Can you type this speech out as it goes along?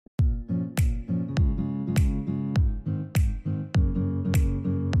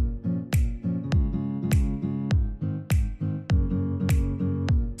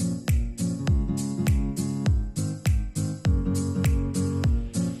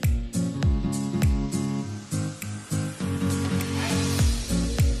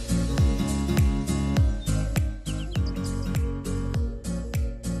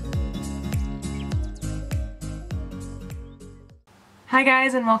Hi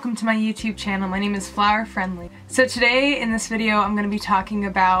guys, and welcome to my YouTube channel. My name is Flower Friendly. So today in this video I'm going to be talking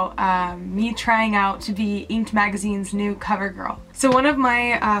about me trying out to be Inked Magazine's new cover girl. So one of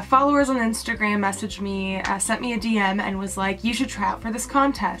my followers on Instagram messaged me, sent me a DM and was like, you should try out for this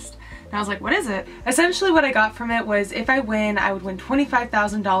contest. And I was like, what is it? Essentially what I got from it was if I win, I would win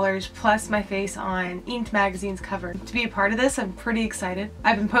 $25,000 plus my face on Inked Magazine's cover. To be a part of this, I'm pretty excited.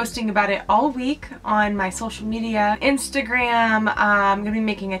 I've been posting about it all week on my social media, Instagram. I'm going to be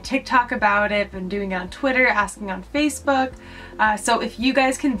making a TikTok about it, been doing it on Twitter, asking on Facebook. So if you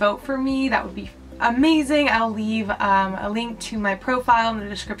guys can vote for me, that would be amazing. I'll leave a link to my profile in the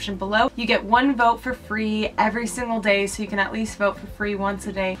description below. You get one vote for free every single day, so you can at least vote for free once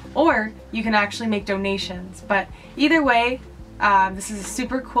a day, or you can actually make donations. But either way, this is a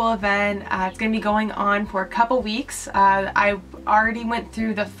super cool event. It's going to be going on for a couple weeks. I already went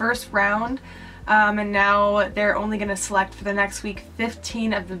through the first round, and now they're only going to select for the next week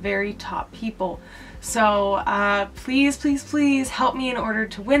 15 of the very top people. So please, please, please help me in order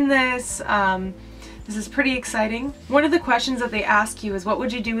to win this. This is pretty exciting. One of the questions that they ask you is, what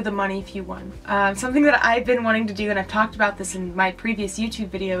would you do with the money if you won? Something that I've been wanting to do, and I've talked about this in my previous YouTube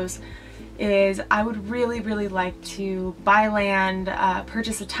videos, is I would really, really like to buy land,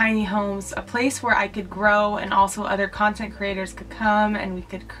 purchase a tiny home, a place where I could grow and also other content creators could come and we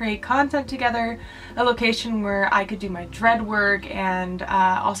could create content together, a location where I could do my dread work and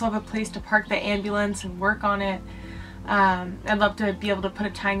also have a place to park the ambulance and work on it. I'd love to be able to put a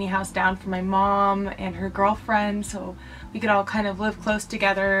tiny house down for my mom and her girlfriend so we could all kind of live close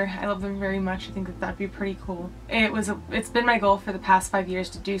together. I love them very much. I think that that'd be pretty cool. It's been my goal for the past 5 years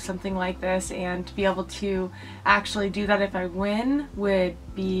to do something like this, and to be able to actually do that if I win would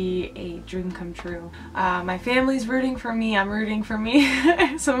be a dream come true. My family's rooting for me, I'm rooting for me.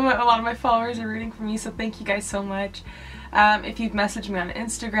 A lot of my followers are rooting for me, so thank you guys so much. If you've messaged me on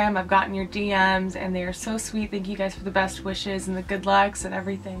Instagram, I've gotten your DMs and they are so sweet. Thank you guys for the best wishes and the good lucks and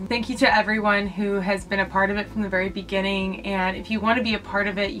everything. Thank you to everyone who has been a part of it from the very beginning, and if you want to be a part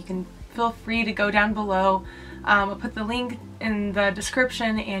of it, you can feel free to go down below. I'll put the link in the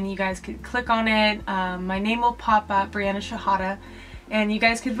description and you guys could click on it. My name will pop up, Brianna Shahada, and you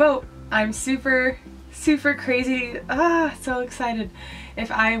guys could vote. I'm super crazy, so excited. If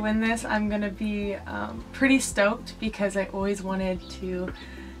I win this, I'm gonna be pretty stoked because I always wanted to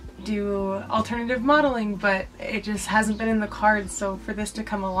do alternative modeling, but it just hasn't been in the cards. So for this to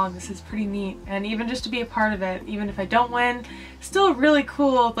come along, this is pretty neat, and even just to be a part of it, even if I don't win, still really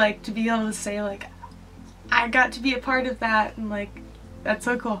cool, like to be able to say like I got to be a part of that, and like that's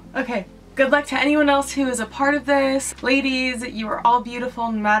so cool. Okay. Good luck to anyone else who is a part of this. Ladies, you are all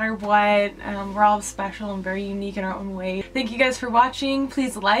beautiful no matter what. We're all special and very unique in our own way. Thank you guys for watching.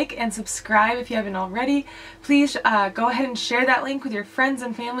 Please like and subscribe if you haven't already. Please go ahead and share that link with your friends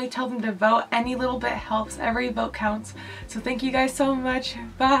and family. Tell them to vote. Any little bit helps. Every vote counts. So thank you guys so much.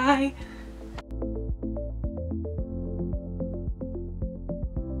 Bye!